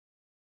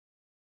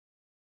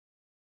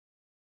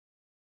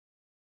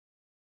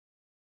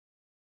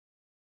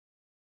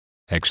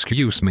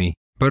Excuse me,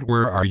 but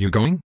where are you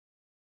going?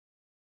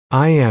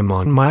 I am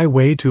on my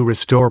way to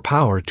restore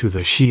power to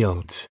the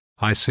shields.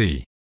 I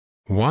see.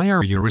 Why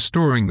are you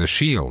restoring the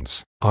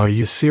shields? Are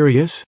you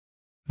serious?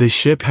 The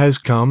ship has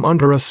come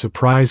under a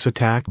surprise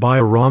attack by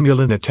a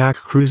Romulan attack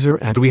cruiser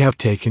and we have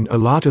taken a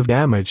lot of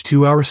damage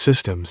to our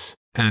systems.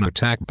 An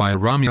attack by a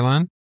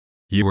Romulan?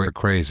 You are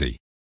crazy.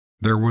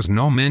 There was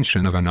no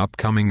mention of an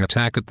upcoming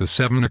attack at the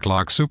 7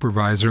 o'clock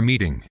supervisor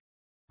meeting.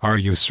 Are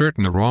you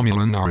certain a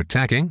Romulan are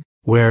attacking?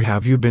 Where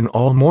have you been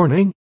all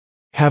morning?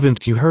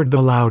 Haven't you heard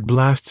the loud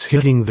blasts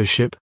hitting the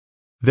ship?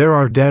 There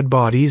are dead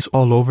bodies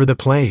all over the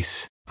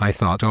place. I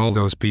thought all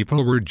those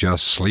people were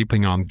just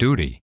sleeping on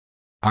duty.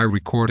 I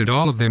recorded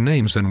all of their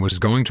names and was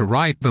going to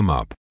write them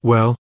up.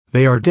 Well,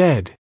 they are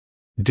dead.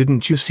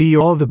 Didn't you see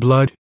all the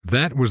blood?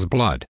 That was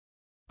blood.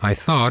 I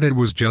thought it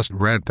was just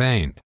red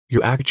paint.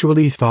 You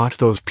actually thought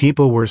those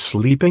people were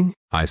sleeping?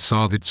 I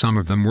saw that some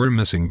of them were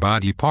missing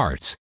body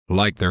parts,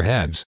 like their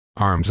heads,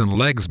 arms and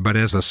legs, but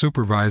as a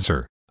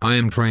supervisor, I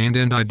am trained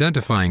in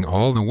identifying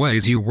all the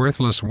ways you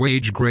worthless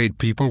wage-grade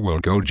people will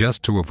go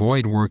just to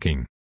avoid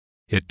working.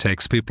 It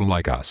takes people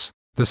like us,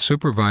 the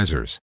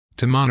supervisors,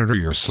 to monitor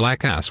your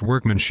slack-ass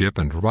workmanship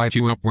and write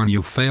you up when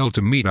you fail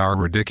to meet our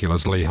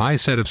ridiculously high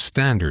set of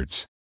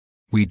standards.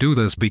 We do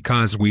this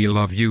because we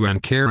love you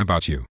and care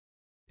about you.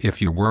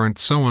 If you weren't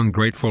so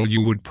ungrateful,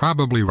 you would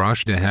probably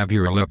rush to have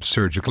your lips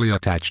surgically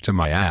attached to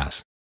my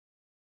ass.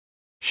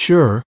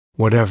 Sure,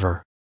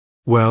 whatever.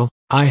 Well,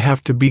 I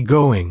have to be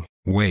going.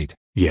 Wait.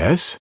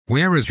 Yes?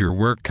 Where is your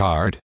work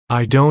card?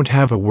 I don't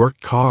have a work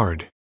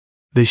card.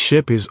 The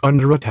ship is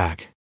under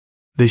attack.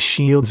 The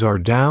shields are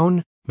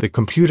down, the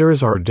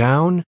computers are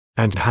down,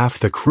 and half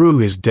the crew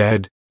is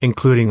dead,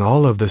 including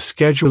all of the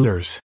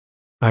schedulers.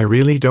 I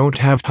really don't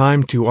have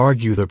time to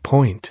argue the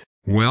point.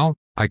 Well,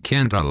 I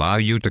can't allow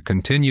you to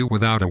continue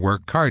without a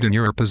work card in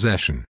your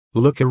possession.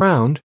 Look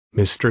around,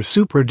 Mr.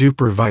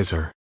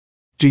 Super-Dupervisor.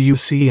 Do you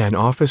see an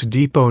office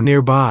depot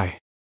nearby?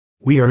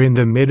 We are in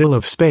the middle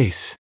of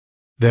space.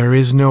 There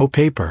is no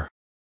paper.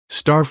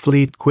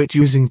 Starfleet quit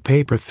using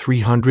paper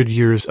 300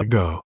 years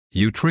ago.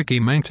 You tricky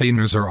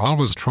maintainers are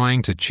always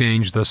trying to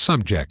change the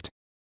subject.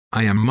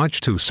 I am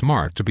much too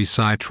smart to be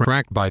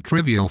sidetracked by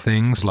trivial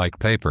things like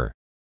paper.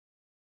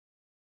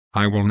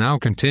 I will now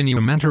continue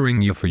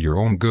mentoring you for your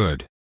own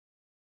good.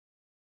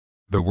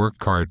 The work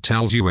card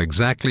tells you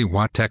exactly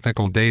what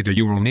technical data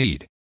you will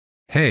need.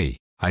 Hey,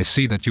 I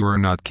see that you are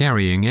not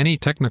carrying any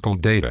technical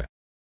data.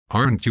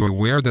 Aren't you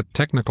aware that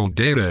technical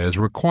data is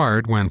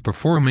required when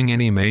performing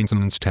any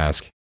maintenance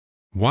task?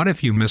 What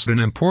if you missed an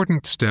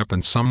important step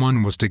and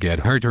someone was to get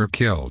hurt or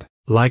killed?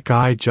 Like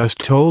I just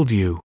told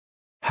you.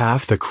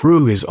 Half the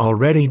crew is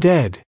already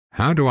dead.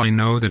 How do I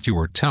know that you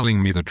are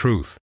telling me the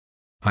truth?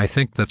 I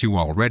think that you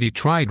already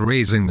tried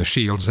raising the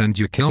shields and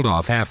you killed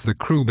off half the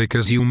crew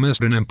because you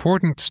missed an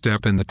important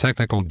step in the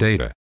technical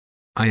data.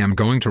 I am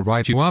going to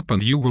write you up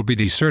and you will be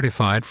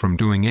decertified from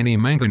doing any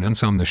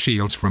maintenance on the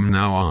shields from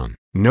now on.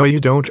 No, you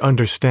don't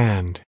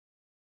understand.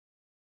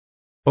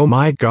 Oh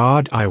my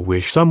God, I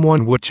wish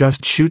someone would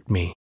just shoot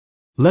me.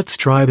 Let's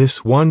try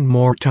this one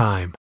more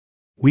time.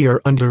 We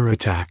are under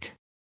attack.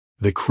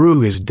 The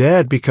crew is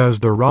dead because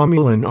the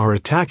Romulan are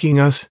attacking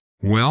us.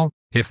 Well,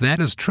 if that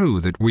is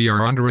true that we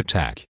are under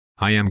attack,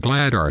 I am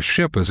glad our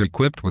ship is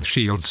equipped with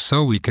shields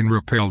so we can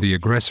repel the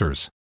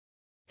aggressors.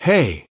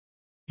 Hey!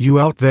 You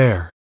out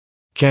there!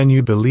 Can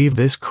you believe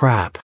this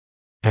crap?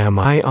 Am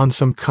I on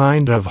some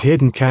kind of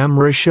hidden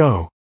camera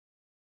show?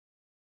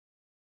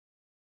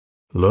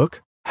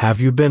 Look, have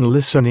you been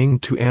listening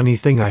to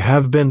anything I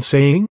have been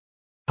saying?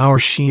 Our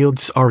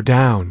shields are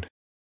down.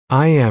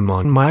 I am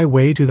on my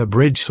way to the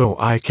bridge so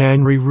I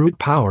can reroute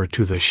power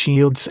to the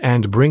shields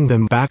and bring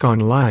them back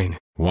online.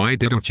 Why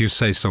didn't you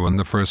say so in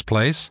the first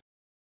place?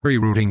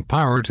 Rerouting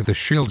power to the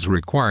shields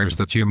requires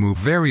that you move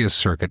various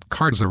circuit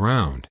cards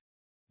around.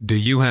 Do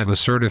you have a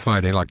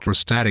certified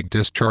electrostatic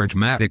discharge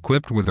mat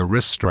equipped with a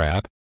wrist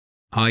strap?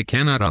 I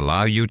cannot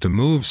allow you to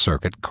move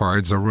circuit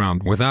cards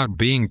around without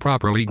being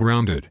properly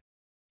grounded.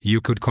 You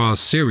could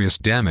cause serious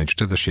damage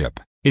to the ship.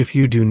 If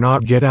you do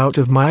not get out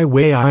of my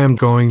way, I am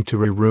going to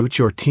reroute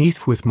your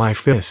teeth with my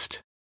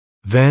fist.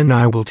 Then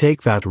I will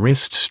take that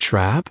wrist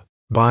strap,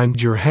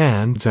 bind your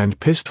hands and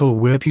pistol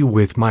whip you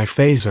with my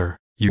phaser.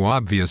 You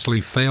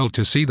obviously failed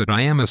to see that I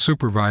am a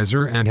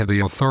supervisor and have the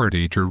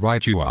authority to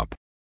write you up.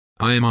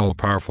 I am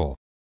all-powerful.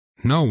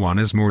 No one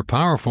is more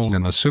powerful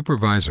than a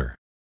supervisor.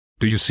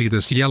 Do you see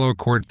this yellow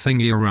cord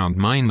thingy around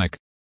my neck?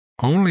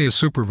 Only a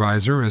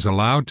supervisor is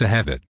allowed to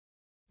have it.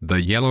 The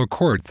yellow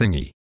cord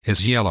thingy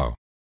is yellow.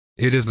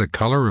 It is the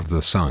color of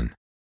the sun.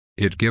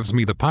 It gives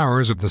me the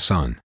powers of the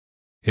sun.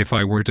 If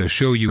I were to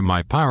show you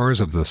my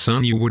powers of the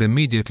sun, you would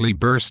immediately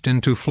burst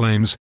into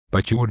flames,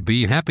 but you would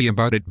be happy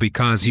about it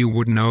because you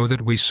would know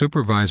that we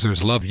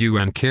supervisors love you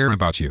and care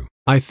about you.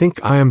 I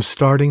think I am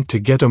starting to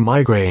get a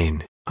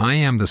migraine. I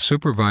am the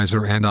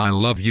supervisor and I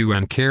love you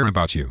and care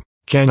about you.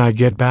 Can I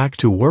get back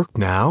to work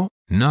now?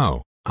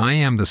 No, I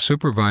am the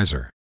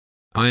supervisor.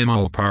 I am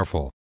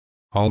all-powerful.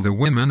 All the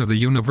women of the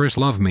universe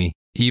love me,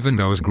 Even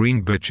those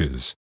green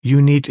bitches.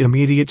 You need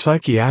immediate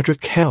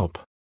psychiatric help.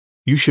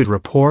 You should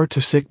report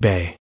to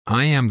sickbay.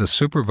 I am the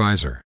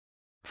supervisor.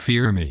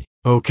 Fear me.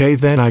 Okay,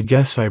 then I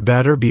guess I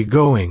better be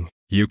going.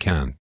 You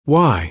can't.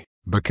 Why?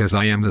 Because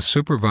I am the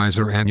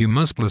supervisor and you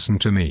must listen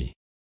to me.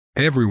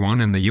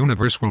 Everyone in the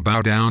universe will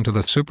bow down to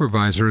the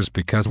supervisors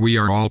because we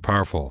are all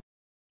powerful.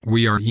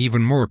 We are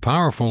even more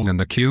powerful than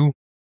the Q.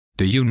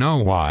 Do you know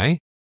why?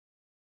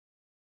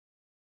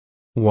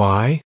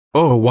 Why?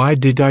 Oh, why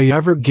did I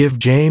ever give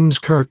James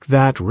Kirk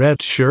that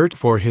red shirt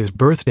for his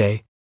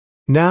birthday?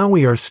 Now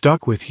we are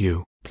stuck with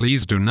you.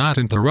 Please do not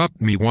interrupt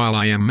me while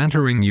I am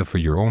mentoring you for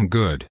your own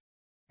good.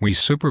 We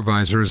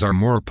supervisors are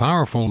more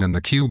powerful than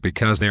the Q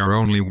because they are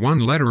only 1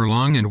 letter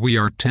long and we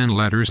are 10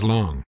 letters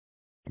long.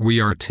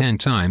 We are 10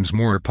 times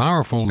more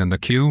powerful than the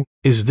Q.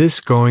 Is this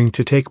going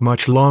to take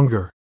much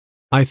longer?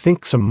 I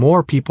think some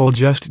more people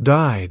just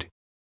died.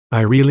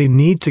 I really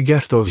need to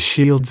get those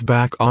shields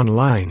back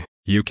online.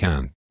 You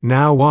can't.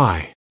 Now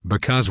why?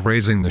 Because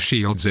raising the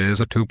shields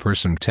is a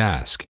 2-person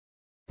task.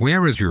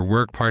 Where is your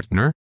work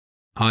partner?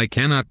 I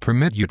cannot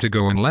permit you to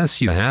go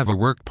unless you have a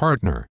work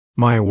partner.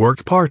 My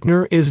work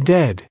partner is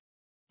dead.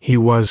 He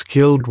was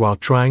killed while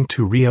trying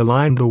to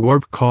realign the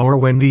warp core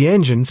when the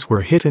engines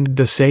were hit and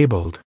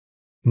disabled.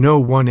 No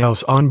one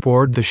else on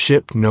board the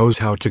ship knows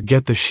how to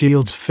get the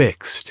shields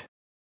fixed.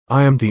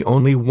 I am the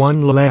only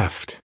one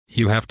left.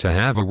 You have to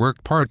have a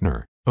work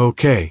partner.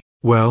 Okay,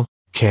 well,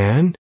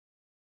 can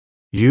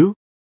you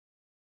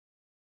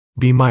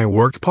be my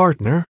work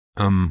partner?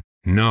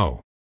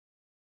 No.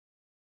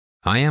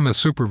 I am a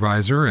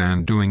supervisor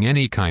and doing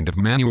any kind of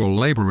manual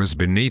labor is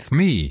beneath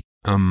me.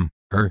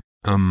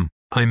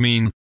 I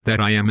mean, that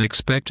I am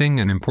expecting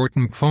an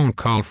important phone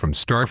call from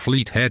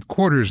Starfleet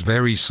headquarters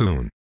very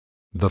soon.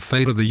 The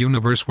fate of the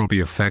universe will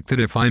be affected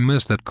if I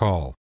miss that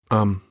call.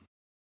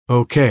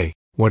 Okay,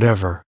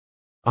 whatever.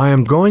 I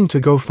am going to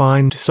go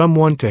find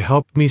someone to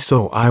help me,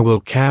 so I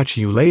will catch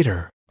you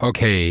later.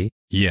 Okay,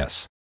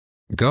 yes.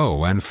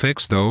 Go and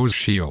fix those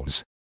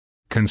shields.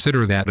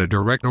 Consider that a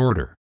direct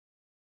order.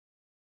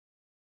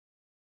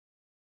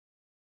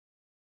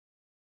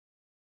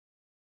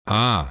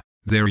 Ah,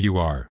 there you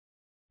are.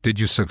 Did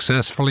you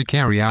successfully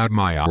carry out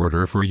my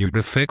order for you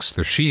to fix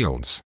the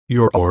shields?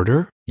 Your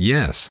order?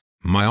 Yes,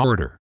 my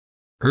order.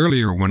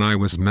 Earlier when I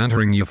was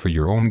mentoring you for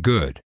your own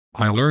good,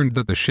 I learned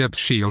that the ship's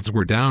shields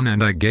were down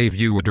and I gave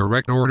you a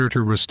direct order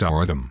to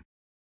restore them.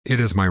 It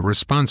is my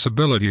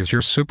responsibility as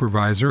your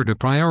supervisor to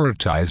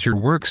prioritize your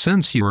work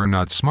since you are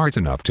not smart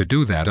enough to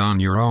do that on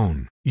your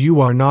own. You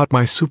are not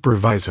my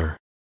supervisor.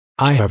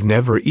 I have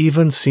never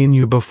even seen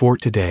you before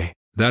today.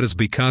 That is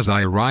because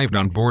I arrived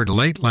on board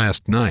late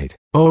last night.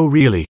 Oh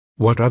really?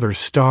 What other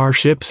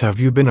starships have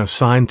you been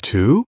assigned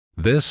to?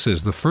 This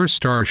is the first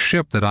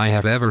starship that I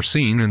have ever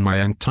seen in my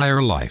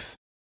entire life.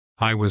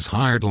 I was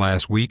hired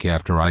last week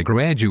after I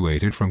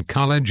graduated from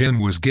college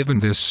and was given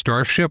this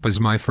starship as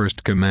my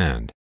first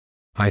command.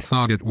 I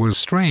thought it was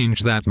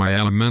strange that my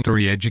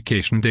elementary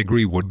education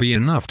degree would be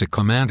enough to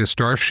command a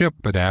starship,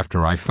 but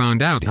after I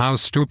found out how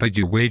stupid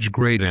you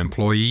wage-grade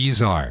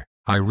employees are,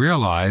 I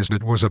realized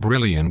it was a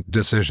brilliant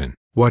decision.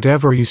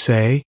 Whatever you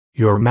say,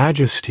 Your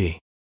Majesty.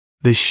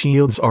 The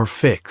shields are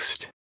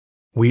fixed.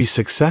 We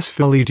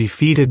successfully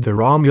defeated the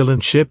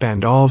Romulan ship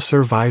and all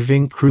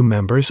surviving crew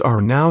members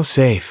are now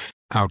safe.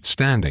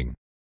 Outstanding.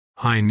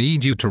 I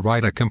need you to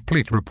write a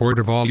complete report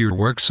of all your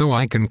work so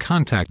I can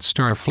contact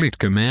Starfleet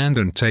Command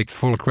and take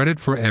full credit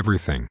for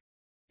everything.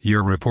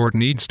 Your report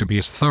needs to be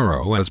as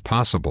thorough as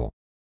possible.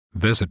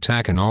 This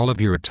attack and all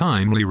of your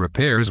timely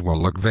repairs will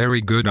look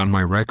very good on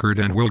my record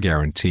and will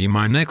guarantee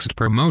my next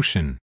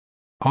promotion.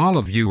 All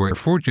of you are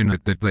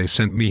fortunate that they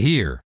sent me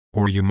here,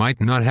 or you might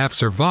not have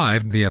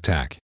survived the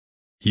attack.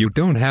 You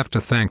don't have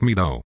to thank me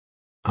though.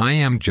 I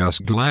am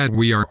just glad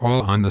we are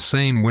all on the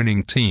same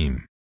winning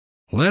team.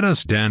 Let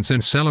us dance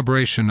in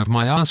celebration of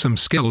my awesome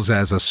skills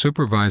as a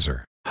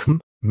supervisor.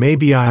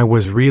 Maybe I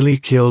was really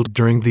killed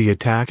during the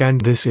attack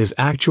and this is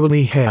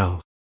actually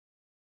hell.